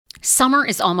Summer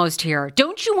is almost here.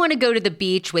 Don't you want to go to the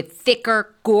beach with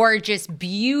thicker, gorgeous,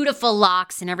 beautiful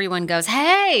locks and everyone goes,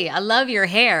 "Hey, I love your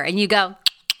hair." And you go,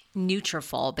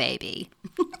 "Nutrafol, baby."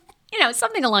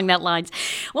 Something along that lines.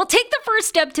 Well, take the first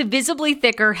step to visibly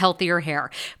thicker, healthier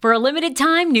hair. For a limited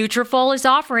time, Nutrafol is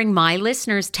offering my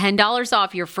listeners $10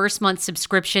 off your first month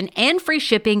subscription and free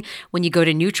shipping when you go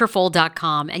to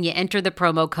Nutrafol.com and you enter the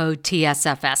promo code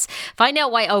TSFS. Find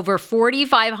out why over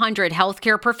 4,500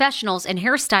 healthcare professionals and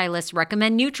hairstylists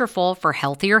recommend Nutrafol for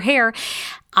healthier hair.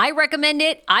 I recommend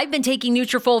it. I've been taking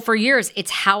Nutrafol for years.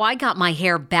 It's how I got my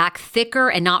hair back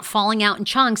thicker and not falling out in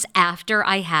chunks after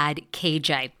I had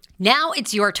KJ. Now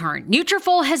it's your turn.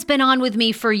 Nutrafol has been on with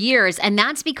me for years, and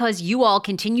that's because you all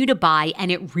continue to buy,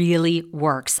 and it really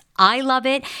works. I love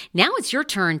it. Now it's your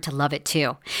turn to love it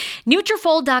too.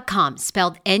 Nutrafol.com,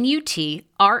 spelled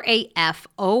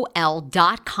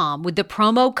Nutrafol.com with the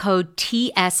promo code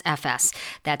TSFS.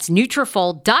 That's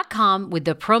Nutrafol.com with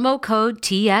the promo code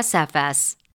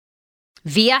TSFS.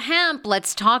 Via Hemp,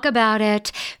 let's talk about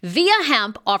it. Via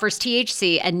Hemp offers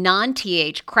THC and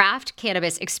non-TH craft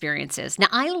cannabis experiences. Now,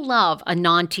 I love a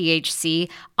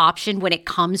non-THC option when it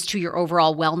comes to your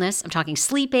overall wellness. I'm talking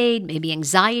sleep aid, maybe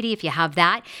anxiety if you have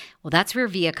that. Well, that's where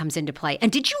Via comes into play.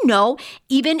 And did you know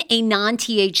even a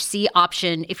non-THC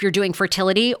option, if you're doing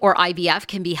fertility or IVF,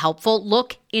 can be helpful?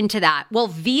 Look into that. Well,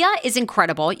 Via is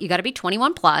incredible. You got to be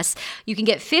 21 plus. You can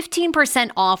get 15%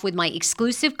 off with my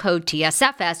exclusive code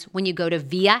TSFS when you go to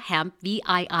Via Hemp,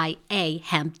 VIIA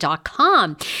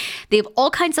hemp.com. They have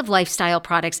all kinds of lifestyle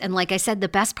products. And like I said, the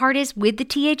best part is with the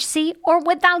THC or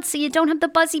without, so you don't have the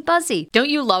buzzy. Don't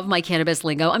you love my cannabis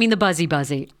lingo? I mean, the buzzy.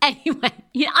 Anyway,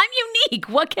 I'm unique.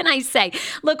 What can I say?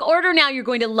 Look, order now. You're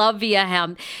going to love Via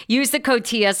Hemp. Use the code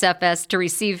TSFS to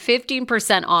receive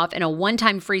 15% off and a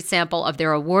one-time free sample of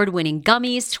their award-winning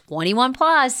gummies, 21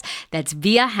 plus. That's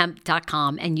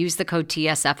viahemp.com and use the code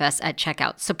TSFS at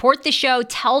checkout. Support the show.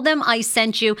 Tell them I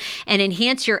sent you and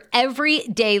enhance your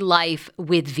everyday life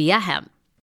with Via Hemp.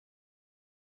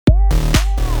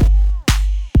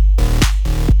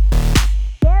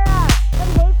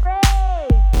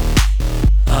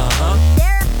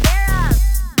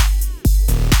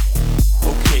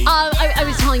 I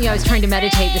was telling you I was trying to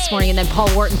meditate this morning, and then Paul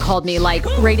Wharton called me like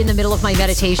right in the middle of my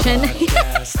meditation.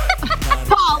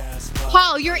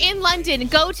 Paul, you're in London.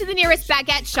 Go to the nearest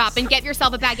baguette shop and get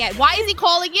yourself a baguette. Why is he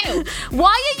calling you? Why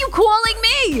are you calling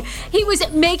me? He was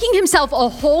making himself a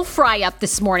whole fry up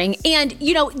this morning. And,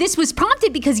 this was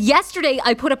prompted because yesterday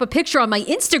I put up a picture on my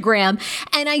Instagram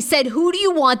and I said, who do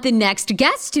you want the next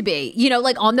guest to be?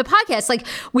 On the podcast. Like,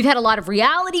 we've had a lot of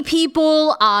reality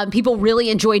people. People really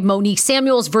enjoyed Monique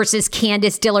Samuels versus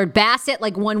Candace Dillard Bassett,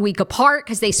 like 1 week apart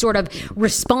because they sort of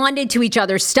responded to each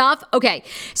other's stuff. Okay.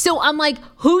 So I'm like,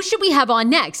 who should we have on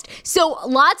next? So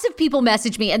lots of people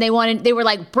messaged me and they were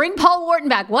like, bring Paul Wharton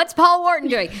back. What's Paul Wharton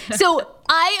doing? So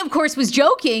I, of course, was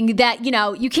joking that,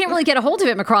 you can't really get a hold of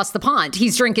him across the pond.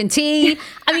 He's drinking tea.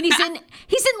 I mean, he's in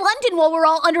London while we're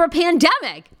all under a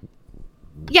pandemic.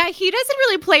 Yeah, he doesn't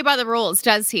really play by the rules,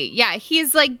 does he? Yeah,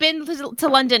 he's like been to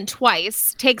London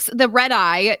twice, takes the red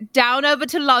eye down over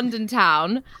to London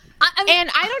town. And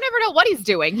I don't ever know what he's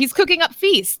doing. He's cooking up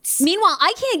feasts. Meanwhile,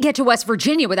 I can't get to West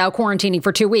Virginia without quarantining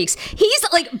for 2 weeks. He's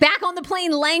like back on the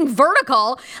plane laying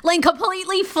vertical, laying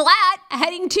completely flat,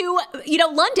 heading to,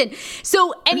 London.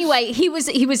 So anyway, he was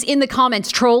in the comments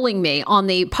trolling me on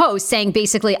the post saying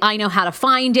basically, I know how to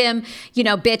find him.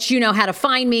 Bitch, you know how to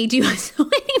find me. So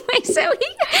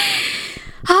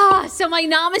my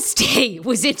namaste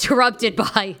was interrupted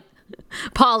by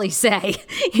Polly Say,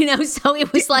 so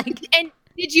it was like... And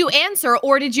did you answer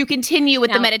or did you continue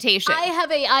with the meditation?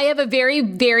 I have a very,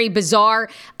 very bizarre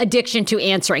addiction to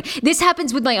answering. This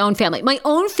happens with my own family. My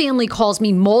own family calls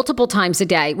me multiple times a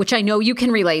day, which I know you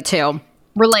can relate to.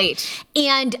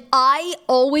 And I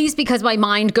always, because my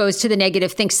mind goes to the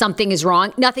negative, think something is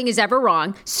wrong. Nothing is ever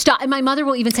wrong. Stop. And my mother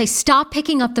will even say, stop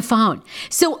picking up the phone.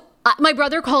 So my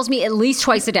brother calls me at least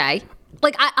twice a day.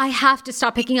 Like I have to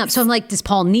stop picking up. So I'm like, does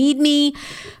Paul need me?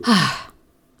 I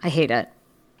hate it.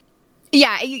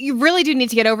 Yeah, you really do need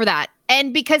to get over that.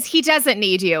 And because he doesn't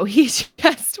need you, he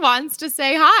just wants to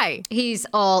say hi. He's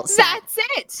all set. That's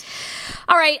it.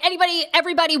 All right,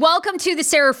 everybody, welcome to the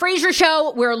Sarah Fraser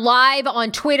Show. We're live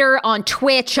on Twitter, on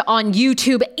Twitch, on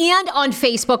YouTube, and on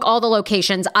Facebook, all the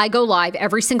locations. I go live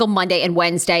every single Monday and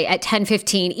Wednesday at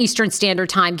 10:15 Eastern Standard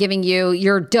Time, giving you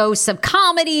your dose of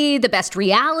comedy, the best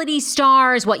reality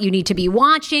stars, what you need to be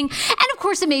watching, and of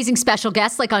course, amazing special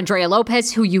guests like Andrea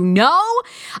Lopez, who you know.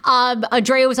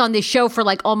 Andrea was on this show for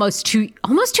like almost two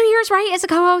years, right, as a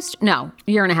co-host? No,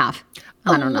 a year and a half.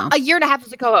 I don't know. A year and a half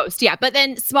as a co-host, yeah. But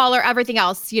then smaller, everything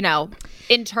else,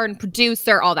 intern,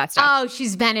 producer, all that stuff. Oh,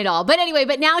 she's been it all. But anyway,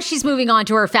 now she's moving on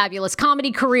to her fabulous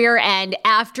comedy career. And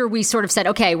after we sort of said,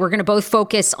 okay, we're going to both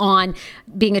focus on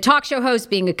being a talk show host,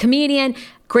 being a comedian,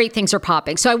 great things are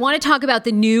popping. So I want to talk about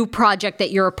the new project that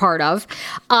you're a part of.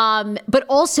 But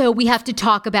also we have to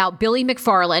talk about Billy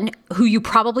McFarland, who you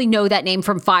probably know that name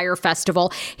from Fyre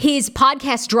Festival. His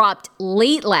podcast dropped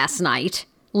late last night,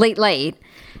 late.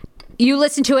 You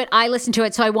listened to it. I listened to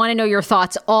it. So I want to know your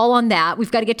thoughts all on that. We've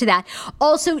got to get to that.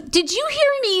 Also, did you hear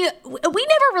me? We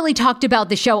never really talked about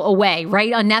the show Away,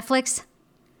 right? On Netflix?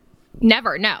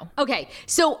 Never, no. Okay.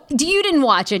 So you didn't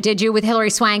watch it, did you? With Hilary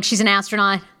Swank. She's an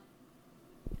astronaut.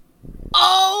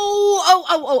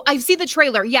 Oh, I've seen the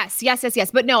trailer. Yes.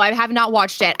 But no, I have not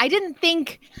watched it. I didn't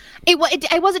think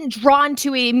I wasn't drawn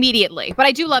to it immediately, but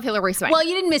I do love Hilary Swank. Well,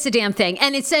 you didn't miss a damn thing.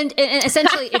 And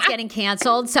essentially it's getting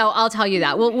canceled. So I'll tell you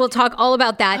that. We'll talk all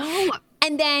about that. Oh.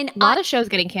 And then a lot of shows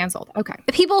getting canceled. Okay.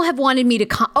 People have wanted me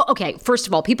to okay, first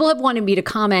of all, people have wanted me to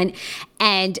comment.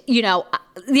 And,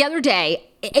 the other day,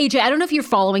 AJ, I don't know if you're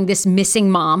following this missing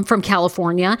mom from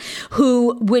California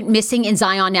who went missing in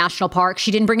Zion National Park.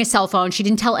 She didn't bring a cell phone. She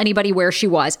didn't tell anybody where she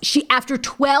was. After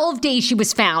 12 days, she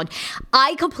was found.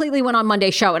 I completely went on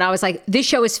Monday's show and I was like, this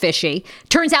show is fishy.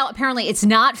 Turns out, apparently, it's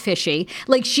not fishy.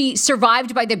 Like, she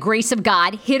survived by the grace of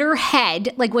God, hit her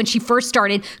head, like when she first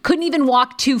started, couldn't even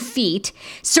walk 2 feet,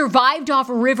 survived off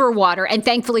river water, and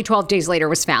thankfully 12 days later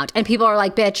was found. And people are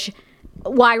like, bitch,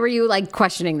 why were you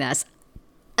questioning this?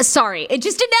 Sorry, it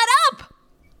just didn't add up.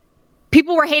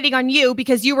 People were hating on you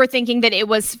because you were thinking that it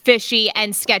was fishy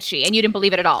and sketchy and you didn't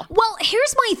believe it at all. Well,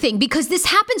 here's my thing, because this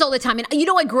happens all the time. And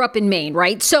I grew up in Maine,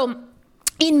 right? So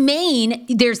in Maine,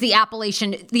 there's the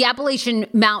Appalachian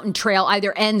Mountain Trail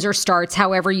either ends or starts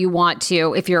however you want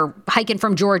to, if you're hiking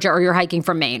from Georgia or you're hiking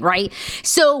from Maine, right?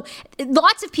 So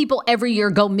lots of people every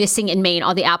year go missing in Maine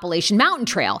on the Appalachian Mountain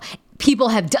Trail. People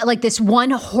have this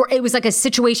one, it was like a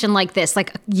situation like this,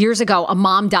 years ago, a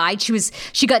mom died.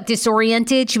 She got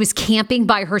disoriented. She was camping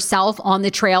by herself on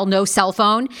the trail, no cell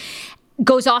phone,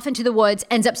 goes off into the woods,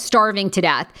 ends up starving to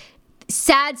death.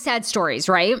 Sad stories,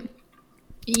 right?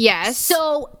 Yes.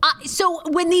 So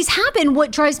when these happen,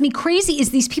 what drives me crazy is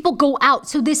these people go out.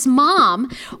 So this mom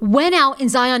went out in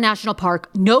Zion National Park,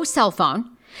 no cell phone.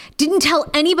 Didn't tell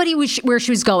anybody where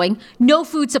she was going. No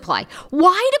food supply.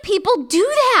 Why do people do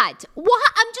that? Why?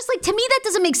 I'm just to me, that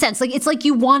doesn't make sense. It's like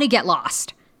you want to get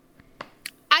lost.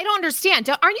 I don't understand.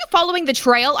 Aren't you following the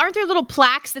trail? Aren't there little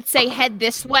plaques that say head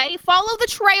this way? Follow the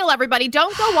trail, everybody.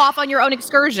 Don't go off on your own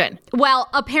excursion. Well,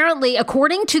 apparently,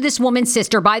 according to this woman's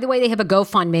sister, by the way, they have a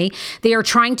GoFundMe. They are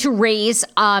trying to raise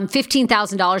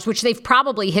 $15,000, which they've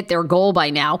probably hit their goal by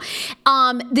now.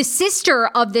 The sister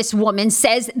of this woman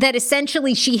says that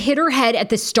essentially she hit her head at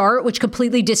the start, which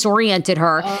completely disoriented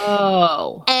her.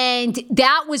 Oh. And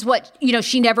that was what,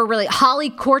 she never really, Holly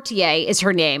Courtier is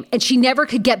her name, and she never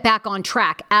could get back on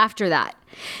track after that.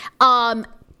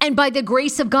 And by the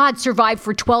grace of God, survived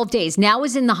for 12 days. Now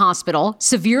is in the hospital,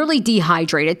 severely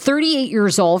dehydrated, 38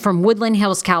 years old, from Woodland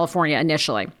Hills, California,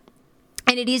 initially.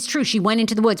 And it is true. She went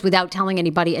into the woods without telling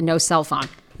anybody and no cell phone.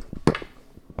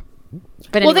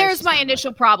 But well, there's my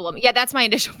initial problem. Yeah, that's my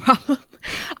initial problem.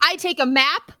 I take a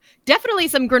map, definitely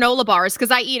some granola bars,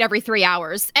 because I eat every 3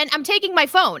 hours, and I'm taking my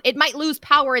phone. It might lose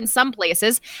power in some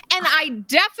places, and I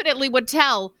definitely would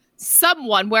tell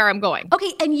someone where I'm going.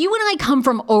 Okay, and you and I come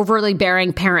from overly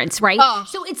bearing parents, right? Oh.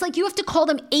 So it's like you have to call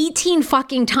them 18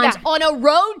 fucking times on a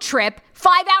road trip,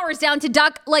 5 hours down to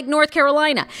Duck Lake, North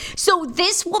Carolina. So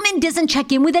this woman doesn't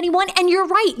check in with anyone, and you're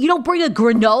right, you don't bring a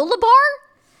granola bar?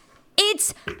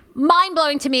 It's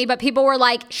mind-blowing to me, but people were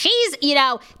like, she's,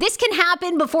 this can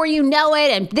happen before you know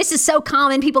it, and this is so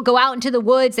common. People go out into the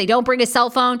woods, they don't bring a cell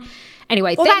phone.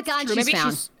 Anyway, thank God she's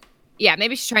found.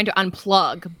 Maybe she's trying to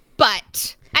unplug,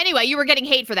 but... Anyway, you were getting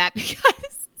hate for that because...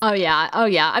 Oh, yeah.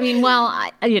 I mean, well,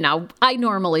 I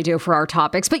normally do for our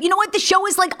topics. But you know what? The show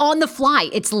is on the fly.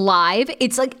 It's live.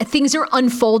 It's things are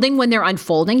unfolding when they're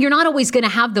unfolding. You're not always going to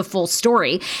have the full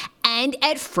story. And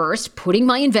at first, putting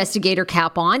my investigator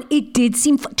cap on, it did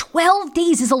seem... 12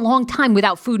 days is a long time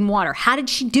without food and water. How did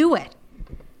she do it?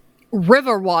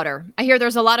 River water. I hear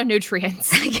there's a lot of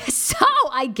nutrients.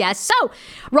 I guess so.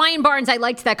 Ryan Barnes, I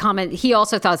liked that comment. He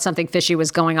also thought something fishy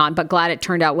was going on, but glad it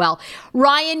turned out well.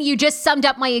 Ryan, you just summed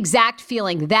up my exact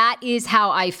feeling. That is how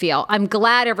I feel. I'm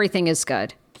glad everything is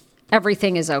good.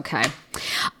 Everything is okay.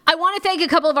 I want to thank a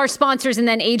couple of our sponsors, and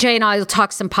then AJ and I will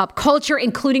talk some pop culture,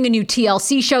 including a new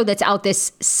TLC show that's out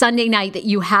this Sunday night that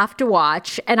you have to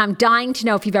watch. And I'm dying to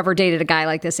know if you've ever dated a guy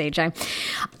like this, AJ.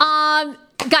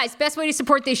 Guys, best way to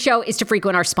support this show is to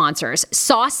frequent our sponsors.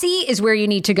 Saucy is where you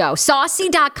need to go.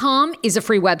 Saucy.com is a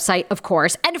free website, of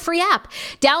course, and a free app.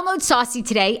 Download Saucy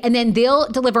today, and then they'll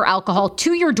deliver alcohol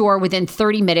to your door within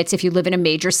 30 minutes if you live in a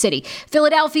major city.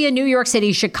 Philadelphia, New York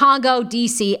City, Chicago,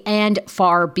 D.C., and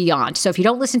far beyond. So if you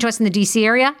don't listen to us in the D.C.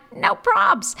 area, no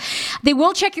probs. They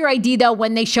will check your ID, though,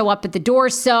 when they show up at the door.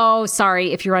 So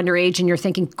sorry if you're underage and you're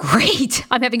thinking, great,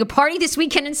 I'm having a party this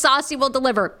weekend and Saucy will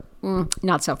deliver.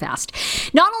 Not so fast.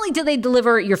 Not only do they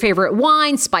deliver your favorite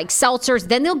wine, spiked seltzers,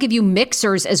 then they'll give you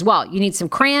mixers as well. You need some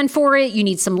crayon for it. You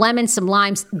need some lemons, some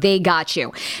limes. They got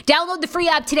you. Download the free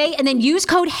app today and then use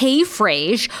code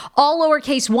HeyFrage, all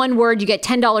lowercase, one word. You get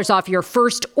 $10 off your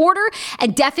first order.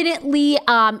 And definitely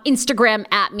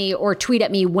Instagram at me or tweet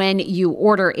at me when you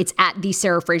order. It's at The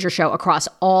Sarah Fraser Show across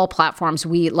all platforms.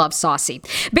 We love Saucy.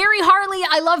 Barry Harley.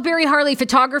 I love Barry Harley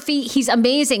photography. He's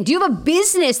amazing. Do you have a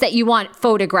business that you want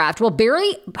photographed? Well,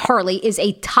 Barry Harley is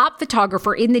a top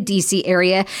photographer in the DC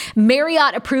area,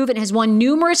 Marriott approved, and has won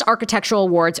numerous architectural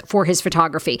awards for his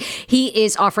photography. He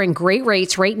is offering great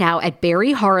rates right now at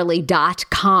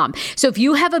barryharley.com. So if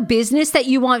you have a business that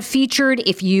you want featured,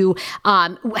 if you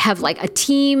have like a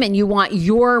team and you want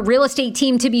your real estate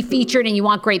team to be featured and you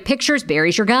want great pictures,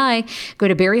 Barry's your guy. Go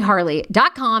to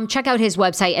barryharley.com, check out his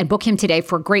website, and book him today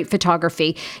for great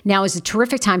photography. Now is a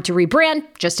terrific time to rebrand.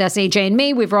 Just as AJ and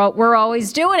me, we're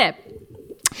always doing it.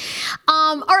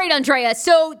 All right, Andrea.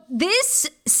 So this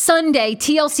Sunday,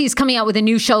 TLC is coming out with a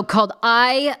new show called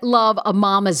I Love a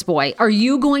Mama's Boy. Are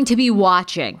you going to be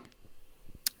watching?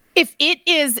 If it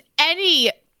is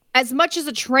as much as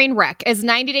a train wreck as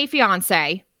 90 Day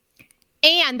Fiancé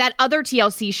and that other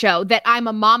TLC show that I'm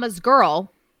a mama's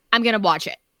girl, I'm going to watch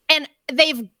it. And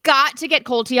they've got to get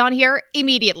Colty on here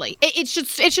immediately. It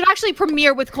should actually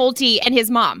premiere with Colty and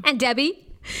his mom. And Debbie.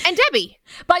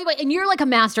 By the way, and you're like a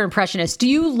master impressionist. Do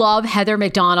you love Heather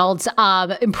McDonald's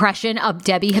impression of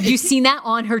Debbie? Have you seen that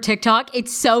on her TikTok?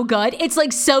 It's so good. It's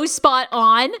like so spot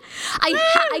on.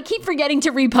 I keep forgetting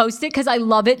to repost it because I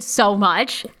love it so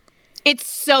much. It's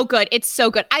so good. It's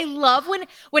so good. I love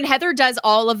when Heather does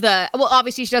all of well,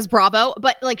 obviously she does Bravo,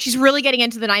 but like she's really getting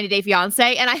into the 90 Day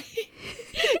Fiancé, and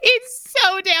it's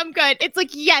so damn good. It's like,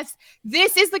 yes,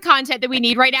 this is the content that we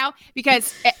need right now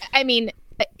because, I mean,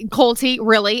 Colty,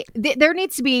 really? There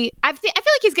needs to be. I feel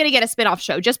like he's going to get a spinoff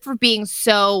show just for being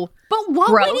so. But what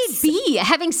gross. Would it be?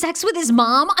 Having sex with his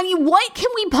mom? I mean, what can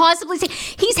we possibly say?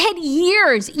 He's had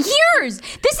years.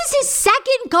 This is his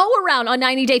second go around on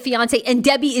 90 Day Fiancé, and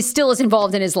Debbie is still as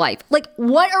involved in his life. Like,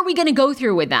 what are we going to go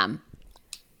through with them?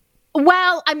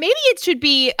 Well, maybe it should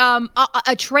be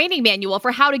a training manual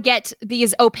for how to get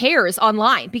these au pairs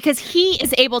online because he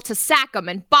is able to sack them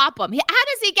and bop them. How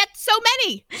does he get so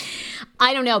many?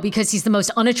 I don't know, because he's the most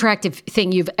unattractive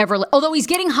thing you've ever... Although he's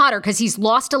getting hotter because he's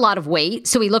lost a lot of weight,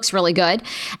 so he looks really good.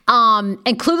 And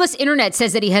Clueless Internet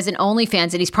says that he has an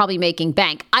OnlyFans and he's probably making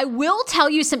bank. I will tell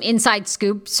you some inside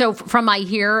scoop. So from my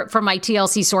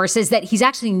TLC sources, that he's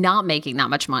actually not making that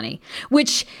much money,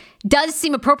 which does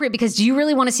seem appropriate because do you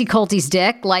really want to see Colty's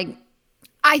dick? Like,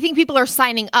 I think people are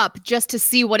signing up just to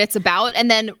see what it's about and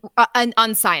then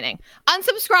unsigning.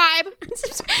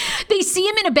 Unsubscribe. They see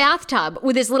him in a bathtub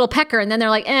with his little pecker and then they're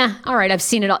like, all right, I've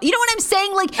seen it all. You know what I'm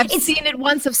saying? Like, I've seen it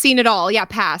once, I've seen it all. Yeah,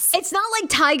 pass. It's not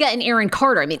like Tyga and Aaron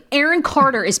Carter. I mean, Aaron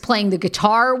Carter is playing the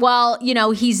guitar while,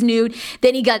 he's nude.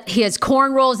 Then he has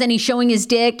cornrows, then he's showing his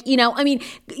dick.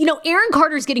 Aaron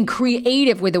Carter's getting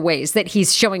creative with the ways that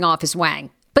he's showing off his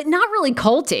wang. But not really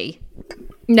Colty.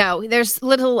 No, there's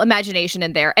little imagination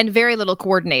in there and very little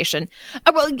coordination.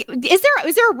 Well, is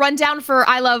there a rundown for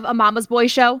I Love a Mama's Boy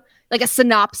show? Like a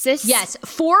synopsis? Yes.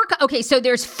 So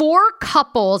there's 4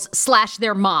 couples /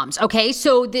 their moms. Okay.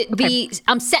 So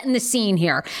I'm setting the scene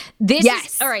here.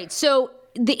 All right. So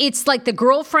it's like the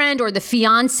girlfriend or the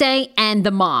fiance and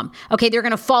the mom. Okay, they're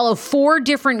going to follow 4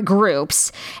 different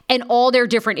groups and all their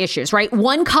different issues, right?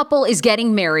 One couple is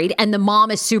getting married and the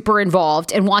mom is super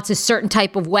involved and wants a certain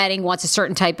type of wedding, wants a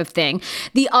certain type of thing.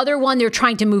 The other one, they're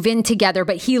trying to move in together,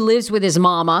 but he lives with his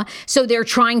mama. So they're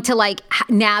trying to like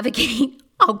navigate.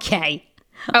 Okay.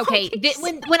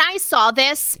 When I saw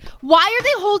this, why are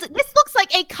they holding? This looks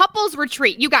like a couple's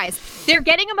retreat. You guys, they're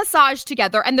getting a massage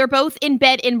together and they're both in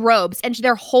bed in robes and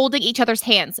they're holding each other's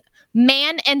hands.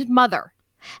 Man and mother.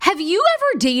 Have you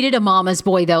ever dated a mama's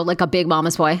boy though? Like a big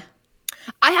mama's boy?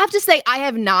 I have to say I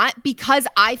have not because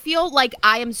I feel like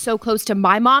I am so close to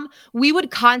my mom. We would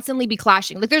constantly be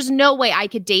clashing. Like there's no way I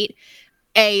could date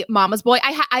a mama's boy.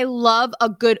 I love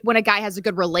when a guy has a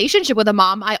good relationship with a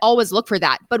mom. I always look for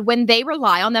that. But when they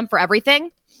rely on them for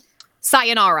everything,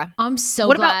 sayonara. I'm so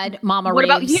glad Mama Raves. What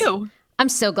about you? I'm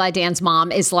so glad Dan's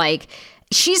mom is like,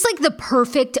 she's like the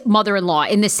perfect mother-in-law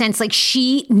in the sense like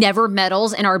she never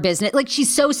meddles in our business. Like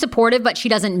she's so supportive, but she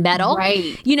doesn't meddle.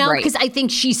 Right. You know, because I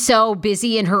think she's so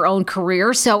busy in her own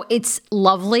career. So it's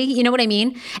lovely. You know what I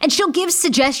mean? And she'll give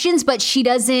suggestions, but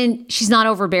she's not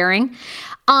overbearing.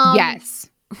 Yes.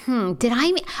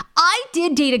 I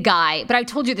did date a guy, but I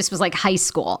told you this was like high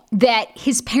school, that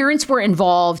his parents were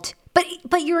involved.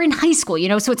 But you're in high school, you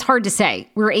know, so it's hard to say.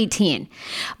 We were 18.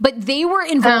 But they were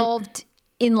involved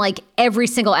in like every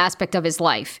single aspect of his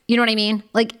life. You know what I mean?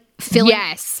 Like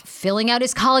filling out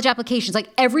his college applications. Like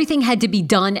everything had to be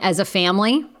done as a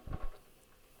family.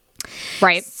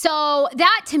 Right. So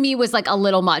that to me was like a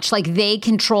little much. Like they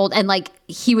controlled, and like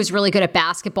he was really good at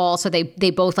basketball. So they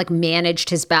both like managed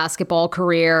his basketball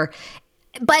career.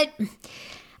 But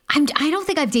I don't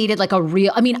think I've dated like a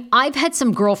real, I mean, I've had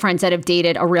some girlfriends that have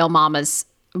dated a real mama's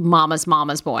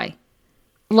boy.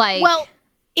 Like, well,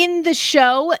 in the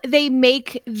show, they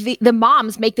make the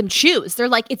moms make them choose. They're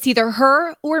like, it's either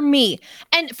her or me.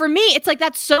 And for me, it's like,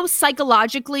 that's so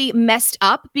psychologically messed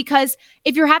up, because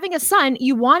if you're having a son,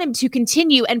 you want him to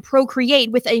continue and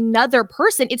procreate with another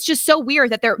person. It's just so weird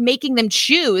that they're making them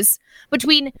choose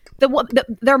between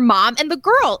their mom and the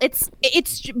girl. It's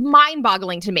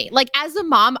mind-boggling to me. Like, as a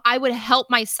mom, I would help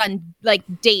my son like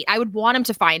date. I would want him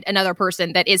to find another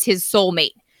person that is his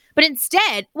soulmate. But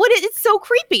instead, it's so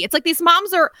creepy. It's like these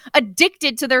moms are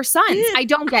addicted to their sons. I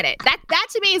don't get it. That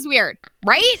to me is weird,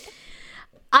 right?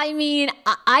 I mean,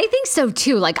 I think so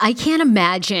too. Like, I can't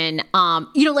imagine,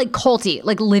 like culty,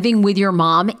 like living with your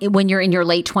mom when you're in your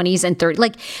late 20s and 30s.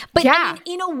 Like, but I mean,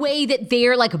 in a way that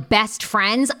they're like best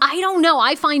friends. I don't know.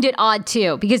 I find it odd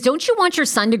too, because don't you want your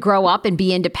son to grow up and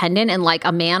be independent and like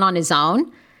a man on his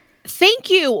own? Thank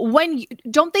you.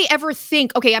 Don't they ever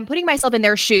think, okay, I'm putting myself in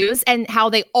their shoes, and how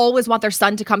they always want their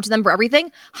son to come to them for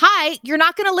everything? Hi, you're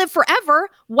not going to live forever.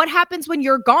 What happens when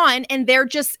you're gone and they're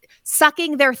just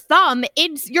sucking their thumb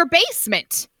in your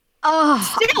basement?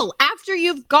 Oh, still, after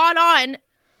you've gone on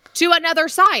to another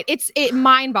side, it's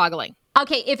mind-boggling.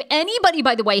 Okay, if anybody,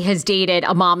 by the way, has dated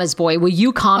a mama's boy, will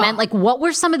you comment? Like, what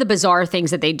were some of the bizarre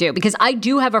things that they do? Because I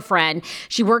do have a friend.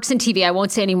 She works in TV. I won't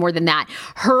say any more than that.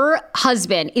 Her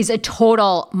husband is a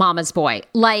total mama's boy.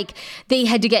 Like, they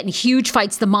had to get in huge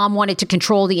fights. The mom wanted to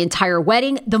control the entire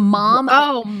wedding. The mom...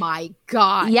 Oh, my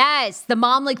God. Yes. The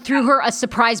mom, like, threw her a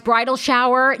surprise bridal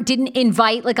shower, didn't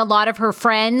invite, like, a lot of her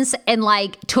friends, and,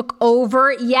 like, took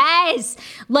over. Yes.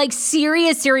 Like,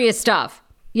 serious stuff.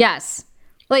 Yes.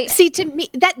 Like, see, to me,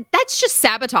 that's just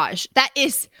sabotage. That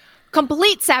is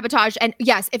complete sabotage. And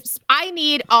yes, if I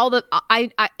need all the,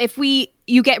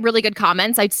 you get really good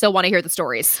comments, I'd still want to hear the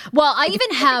stories. Well, I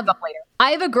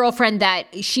have a girlfriend that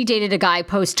she dated a guy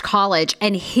post college,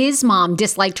 and his mom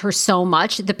disliked her so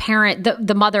much.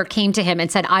 The mother came to him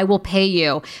and said, "I will pay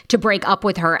you to break up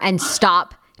with her and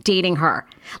stop dating her."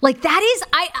 Like, that is,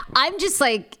 I'm just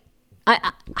like,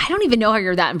 I don't even know how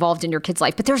you're that involved in your kid's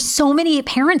life, but there's so many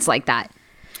parents like that.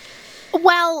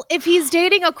 Well, if he's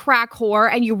dating a crack whore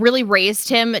and you really raised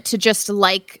him to just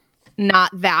like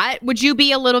not that, would you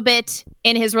be a little bit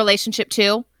in his relationship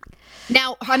too?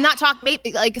 Now, I'm not talking,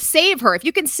 maybe like save her. If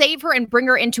you can save her and bring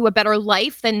her into a better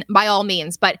life, then by all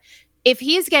means. But if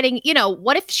he's getting,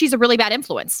 what if she's a really bad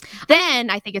influence? Then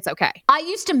I think it's okay. I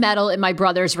used to meddle in my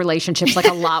brother's relationships like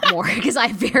a lot more, because I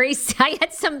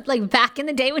had some, like, back in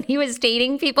the day when he was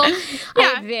dating people, I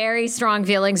had very strong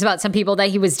feelings about some people that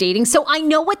he was dating. So I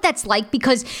know what that's like,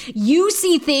 because you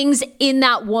see things in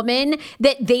that woman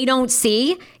that they don't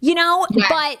see,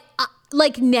 but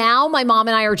like now my mom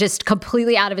and I are just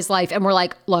completely out of his life. And we're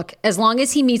like, look, as long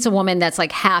as he meets a woman that's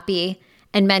like happy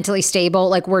and mentally stable,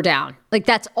 like, we're down. Like,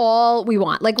 that's all we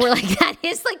want. Like, we're like,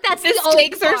 that's the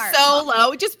stakes are so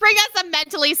low. Just bring us a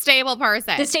mentally stable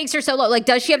person. The stakes are so low. Like,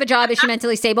 does she have a job? Is she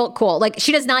mentally stable? Cool. Like,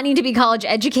 she does not need to be college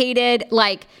educated.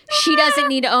 Like, she doesn't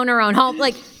need to own her own home.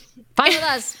 Like, fine with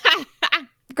us.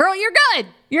 Girl, you're good.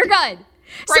 You're good.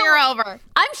 Bring her over.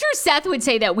 I'm sure Seth would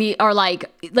say that we are like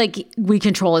we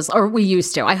control his, or we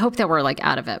used to. I hope that we're like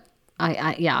out of it.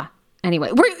 Yeah.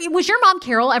 Anyway, was your mom,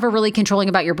 Carol, ever really controlling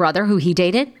about your brother who he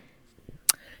dated?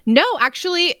 No,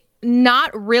 actually,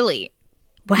 not really.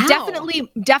 Wow.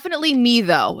 Definitely me,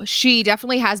 though. She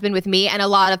definitely has been with me. And a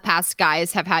lot of past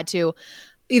guys have had to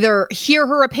either hear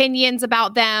her opinions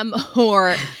about them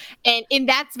and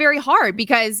that's very hard,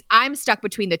 because I'm stuck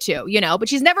between the two, but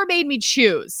she's never made me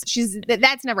choose.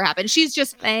 That's never happened. She's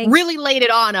just really laid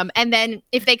it on them. And then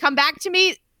if they come back to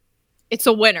me, it's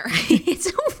a winner.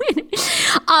 It's a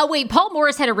winner. Wait, Paul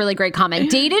Morris had a really great comment.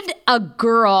 Dated a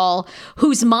girl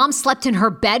whose mom slept in her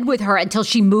bed with her until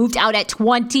she moved out at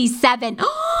 27. Wow.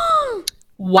 Oh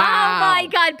my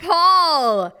God,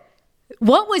 Paul.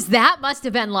 What was that must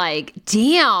have been like?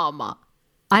 Damn.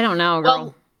 I don't know, girl.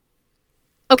 Well,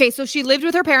 okay, so she lived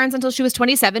with her parents until she was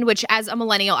 27, which as a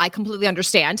millennial, I completely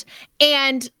understand.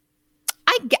 And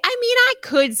I mean, I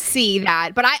could see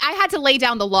that, but I had to lay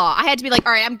down the law. I had to be like,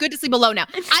 all right, I'm good to sleep alone now.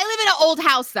 I live in an old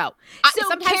house, though. So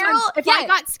sometimes Carol, if I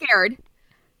got scared,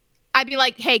 I'd be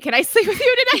like, hey, can I sleep with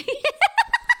you tonight?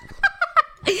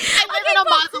 I live in a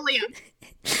mausoleum.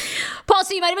 Paul,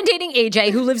 so you might have been dating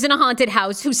AJ, who lives in a haunted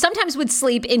house, who sometimes would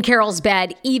sleep in Carol's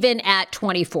bed even at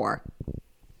 24.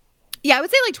 Yeah, I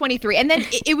would say like 23. And then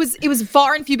it was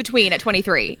far and few between at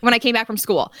 23 when I came back from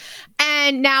school.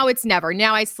 And now it's never.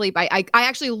 Now I sleep. I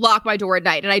actually lock my door at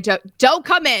night and I don't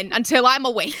come in until I'm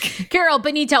awake. Carol,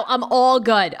 Benito, I'm all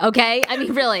good, okay? I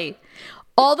mean, really.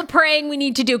 All the praying we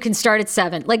need to do can start at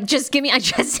 7. Like, just give me, I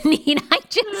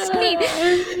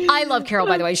love Carol,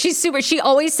 by the way. She's super. She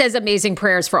always says amazing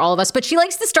prayers for all of us, but she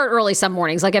likes to start early some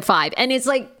mornings, like at 5. And it's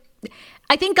like,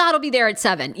 I think God will be there at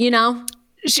 7, you know?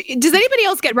 Does anybody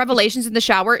else get revelations in the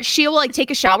shower? She'll like take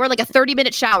a shower, like a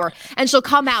 30-minute shower, and she'll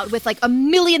come out with like a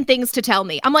million things to tell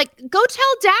me. I'm like, go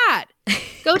tell dad.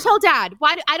 Go tell dad.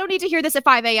 Why? I don't need to hear this at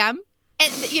 5 a.m.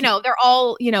 And, you know, they're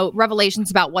all, you know,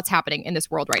 revelations about what's happening in this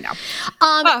world right now.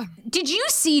 Do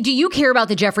you care about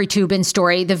the Jeffrey Toobin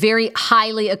story? The very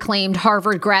highly acclaimed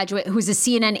Harvard graduate who's a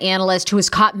CNN analyst who was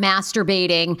caught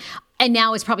masturbating and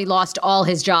now has probably lost all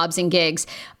his jobs and gigs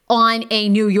on a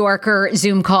New Yorker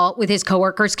Zoom call with his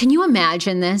coworkers. Can you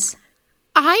imagine this?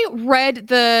 I read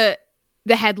the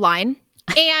headline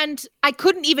and I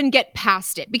couldn't even get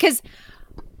past it because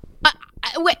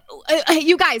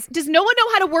you guys, does no one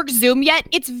know how to work Zoom yet?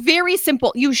 It's very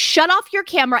simple. You shut off your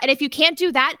camera, and if you can't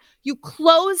do that, you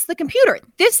close the computer.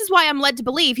 This is why I'm led to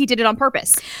believe he did it on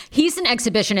purpose. He's an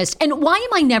exhibitionist. And why am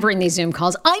I never in these Zoom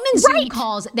calls? I'm in Zoom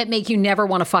calls that make you never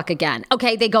want to fuck again.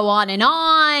 Okay, they go on and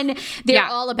on. They're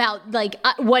all about like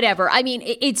whatever. I mean,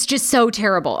 it's just so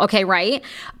terrible. Okay, right?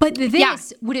 But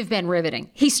this would have been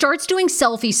riveting. He starts doing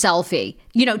selfie,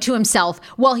 you know, to himself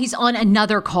while he's on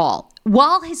another call,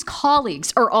 while his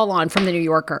colleagues are all on from the New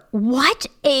Yorker. What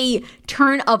a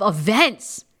turn of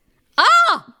events.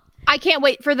 I can't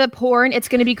wait for the porn. It's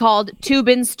going to be called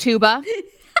Toobin's Tuba.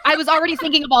 I was already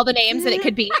thinking of all the names that it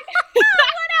could be.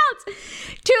 What else?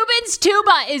 Toobin's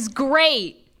Tuba is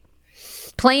great.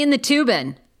 Playing the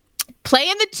Toobin.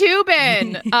 Playing the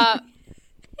Toobin.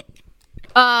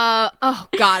 Oh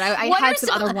God, I had some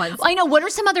other ones. I know. What are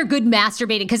some other good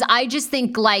masturbating? Because I just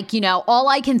think like, you know, all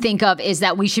I can think of is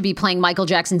that we should be playing Michael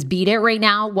Jackson's Beat It right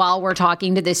now while we're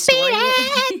talking to this story.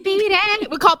 Beat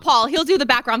it. We call Paul. He'll do the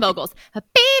background vocals. Beat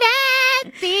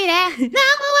it. No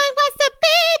one wants to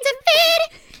beat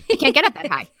it. You can't get up that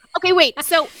high. Okay, wait.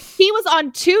 So he was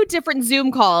on 2 different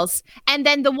Zoom calls, and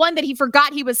then the one that he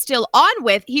forgot he was still on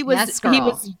with, he was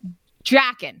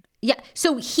jacking. Yeah.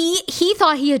 So he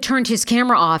thought he had turned his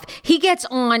camera off. He gets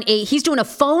on he's doing a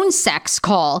phone sex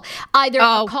call, either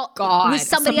with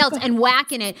somebody else and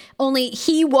whacking it. Only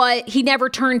he never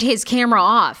turned his camera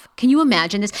off. Can you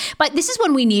imagine this? But this is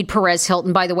when we need Perez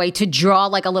Hilton, by the way, to draw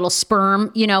like a little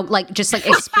sperm, you know, like just like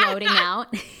exploding out.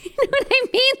 You know what I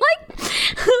mean? Like,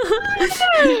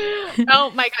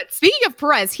 oh my God. Speaking of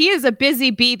Perez, he is a busy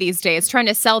bee these days trying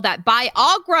to sell that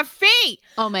biography.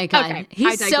 Oh my God. Okay,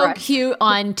 he's so cute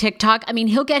on TikTok. I mean,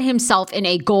 he'll get himself in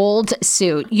a gold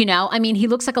suit, you know? I mean, he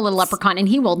looks like a little leprechaun and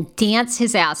he will dance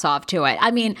his ass off to it.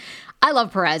 I mean, I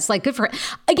love Perez. Like, good for him.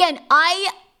 Again,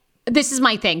 this is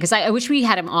my thing, because I wish we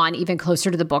had him on even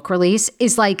closer to the book release,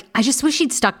 is like, I just wish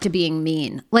he'd stuck to being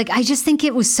mean. Like, I just think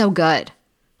it was so good.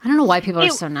 I don't know why people are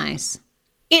so nice.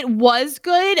 It was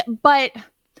good, but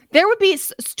there would be,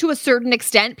 to a certain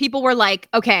extent, people were like,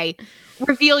 okay,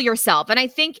 reveal yourself. And I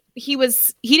think he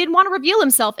didn't want to reveal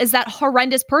himself as that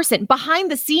horrendous person.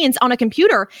 Behind the scenes on a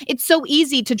computer, it's so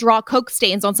easy to draw Coke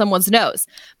stains on someone's nose.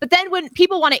 But then when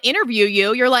people want to interview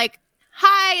you, you're like,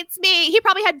 hi, it's me. He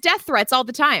probably had death threats all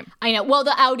the time. I know. Well,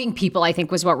 the outing people, I think,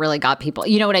 was what really got people.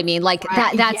 You know what I mean? Like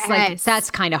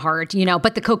that's kind of hard, you know,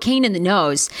 but the cocaine in the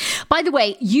nose. By the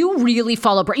way, you really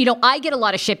follow, you know, I get a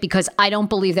lot of shit because I don't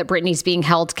believe that Britney's being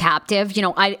held captive. You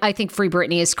know, I think Free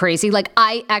Britney is crazy. Like,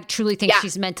 I actually think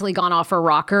she's mentally gone off her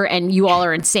rocker and you all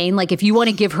are insane. Like, if you want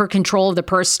to give her control of the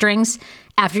purse strings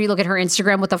after you look at her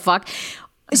Instagram, what the fuck?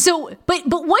 So, but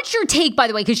what's your take, by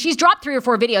the way? Because she's dropped 3 or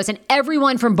 4 videos and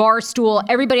everyone from Barstool,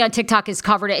 everybody on TikTok has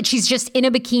covered it. And she's just in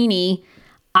a bikini,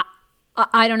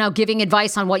 I don't know, giving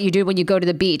advice on what you do when you go to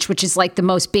the beach, which is like the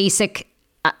most basic.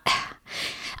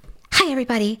 Hi,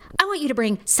 everybody. I want you to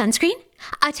bring sunscreen,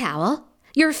 a towel,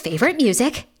 your favorite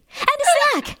music, and a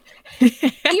snack.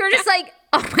 You're just like,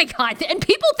 oh my God. And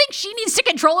people think she needs to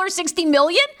control her 60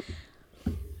 million?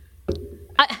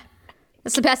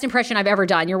 That's the best impression I've ever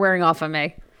done. You're wearing off on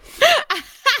me.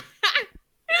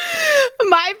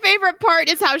 My favorite part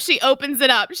is how she opens it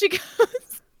up. She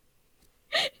goes...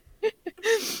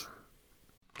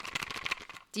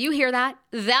 Do you hear that?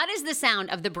 That is the sound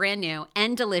of the brand new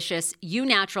and delicious Eu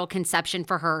Natural Conception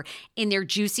for Her in their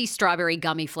juicy strawberry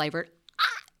gummy flavored.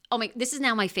 Oh my, this is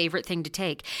now my favorite thing to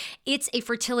take. It's a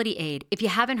fertility aid. If you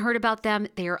haven't heard about them,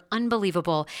 they are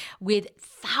unbelievable with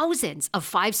thousands of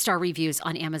 5-star reviews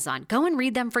on Amazon. Go and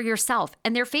read them for yourself.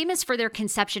 And they're famous for their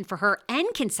Conception for Her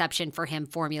and Conception for Him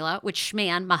formula, which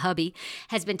Schman, my hubby,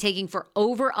 has been taking for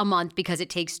over a month because it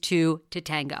takes two to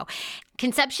tango.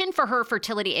 Conception for Her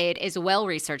fertility aid is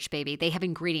well-researched, baby. They have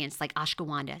ingredients like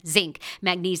ashwagandha, zinc,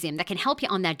 magnesium that can help you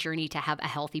on that journey to have a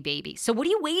healthy baby. So what are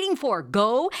you waiting for?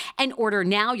 Go and order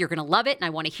now. You're going to love it, and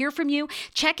I want to hear from you.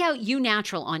 Check out Eu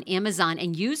Natural on Amazon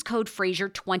and use code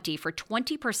FRASER20 for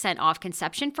 20% off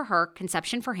Conception for Her,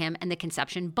 Conception for Him, and the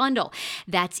Conception Bundle.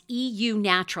 That's EU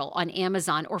Natural on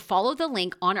Amazon, or follow the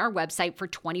link on our website for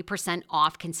 20%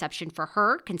 off Conception for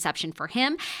Her, Conception for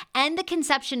Him, and the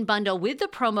Conception Bundle with the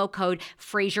promo code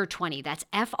Fraser20. That's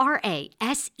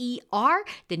FRASER,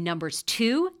 the numbers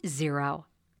 20.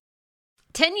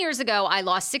 10 years ago, I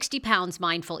lost 60 pounds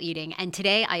mindful eating, and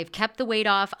today I have kept the weight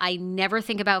off. I never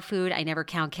think about food. I never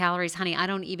count calories. Honey, I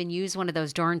don't even use one of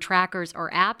those darn trackers or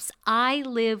apps. I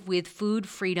live with food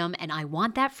freedom, and I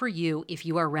want that for you if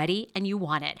you are ready and you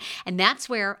want it. And that's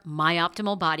where My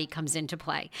Optimal Body comes into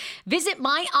play. Visit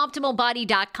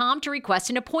myoptimalbody.com to request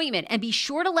an appointment, and be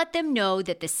sure to let them know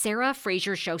that the Sarah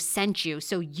Fraser Show sent you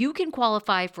so you can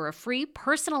qualify for a free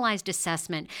personalized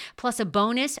assessment plus a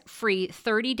bonus free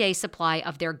 30-day supply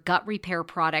of their gut repair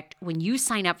product when you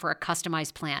sign up for a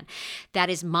customized plan. That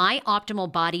is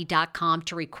myoptimalbody.com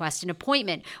to request an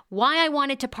appointment. Why I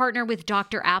wanted to partner with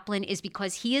Dr. Applin is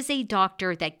because he is a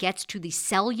doctor that gets to the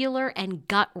cellular and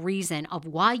gut reason of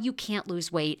why you can't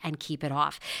lose weight and keep it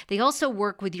off. They also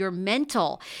work with your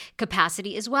mental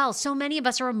capacity as well. So many of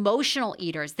us are emotional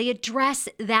eaters. They address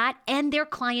that, and their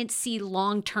clients see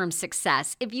long-term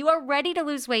success. If you are ready to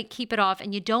lose weight, keep it off,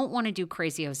 and you don't want to do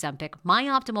crazy Ozempic,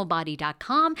 myoptimalbody.com,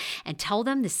 and tell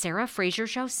them the Sarah Fraser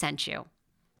Show sent you.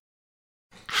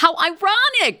 How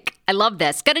ironic! I love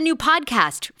this. Got a new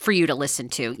podcast for you to listen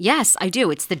to. Yes, I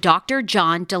do. It's the Dr.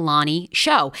 John Delaney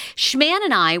Show. Schman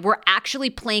and I were actually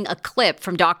playing a clip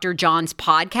from Dr. John's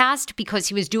podcast because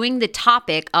he was doing the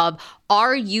topic of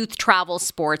are youth travel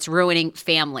sports ruining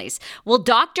families? Well,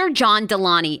 Dr. John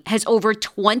Delaney has over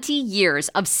 20 years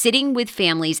of sitting with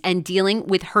families and dealing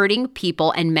with hurting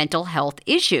people and mental health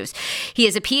issues. He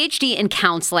has a PhD in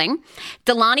counseling.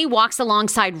 Delaney walks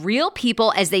alongside real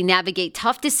people as they navigate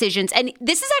tough decisions. And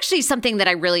this is actually something that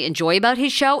I really enjoy about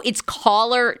his show. It's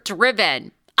caller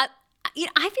driven.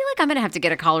 I feel like I'm going to have to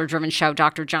get a caller-driven show,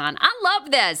 Dr. John. I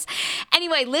love this.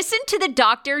 Anyway, listen to the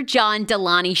Dr. John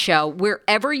Delaney Show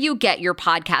wherever you get your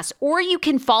podcast, or you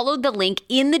can follow the link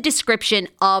in the description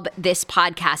of this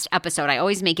podcast episode. I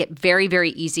always make it very,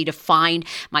 very easy to find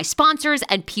my sponsors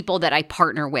and people that I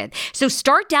partner with. So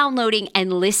start downloading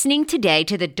and listening today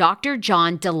to the Dr.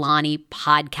 John Delaney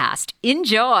podcast.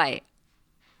 Enjoy.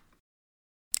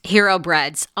 Hero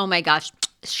breads. Oh my gosh.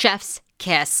 Chef's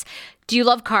kiss. Do you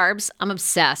love carbs? I'm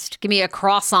obsessed. Give me a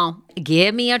croissant.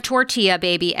 Give me a tortilla,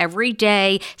 baby, every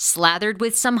day, slathered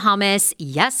with some hummus.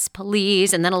 Yes,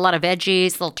 please. And then a lot of veggies,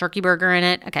 a little turkey burger in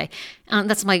it. Okay.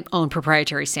 That's my own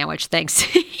proprietary sandwich. Thanks.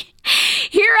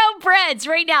 Hero Breads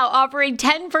right now offering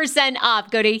 10%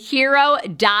 off. Go to hero.co.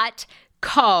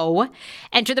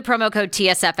 Enter the promo code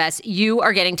TSFS. You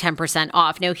are getting 10%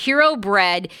 off. Now, Hero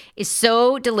Bread is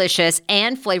so delicious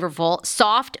and flavorful,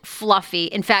 soft, fluffy.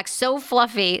 In fact, so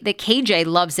fluffy that KJ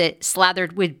loves it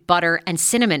slathered with butter and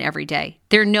cinnamon every day.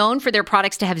 They're known for their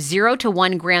products to have 0 to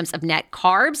 1 grams of net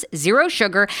carbs, 0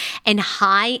 sugar, and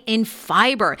high in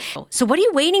fiber. So what are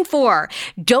you waiting for?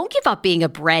 Don't give up being a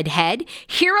breadhead.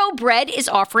 Hero Bread is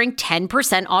offering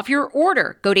 10% off your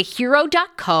order. Go to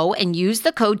hero.co and use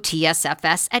the code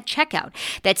TSFS at checkout.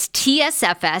 That's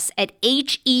TSFS at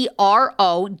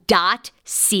HERO.CO.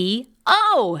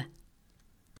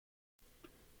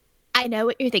 I know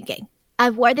what you're thinking. I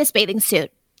wore this bathing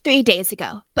suit 3 days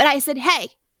ago, but I said, hey,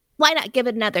 why not give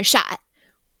it another shot?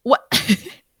 What?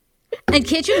 And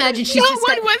can't you imagine she's no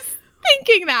one was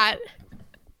thinking that.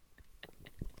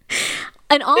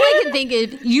 And all I can think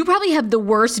is, you probably have the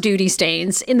worst duty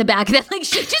stains in the back of that. Like,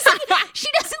 she doesn't look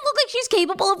like she's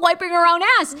capable of wiping her own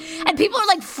ass. And people are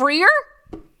like, freer?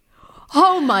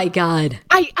 Oh my God.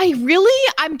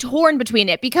 I'm torn between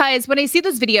it because when I see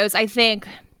those videos, I think,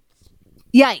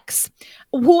 Yikes.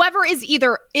 Whoever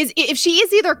if she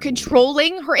is either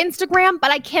controlling her Instagram, but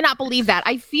I cannot believe that.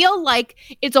 I feel like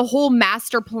it's a whole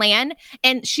master plan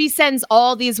and she sends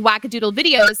all these wackadoodle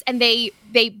videos and they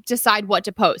decide what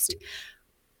to post.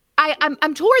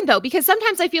 I'm torn though, because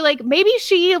sometimes I feel like maybe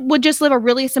she would just live a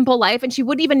really simple life and she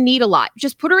wouldn't even need a lot.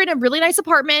 Just put her in a really nice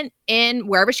apartment in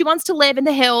wherever she wants to live in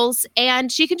the hills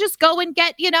and she can just go and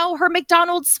get, her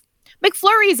McDonald's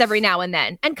McFlurries every now and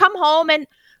then and come home and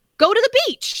go to the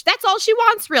beach. That's all she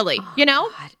wants, really.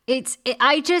 God.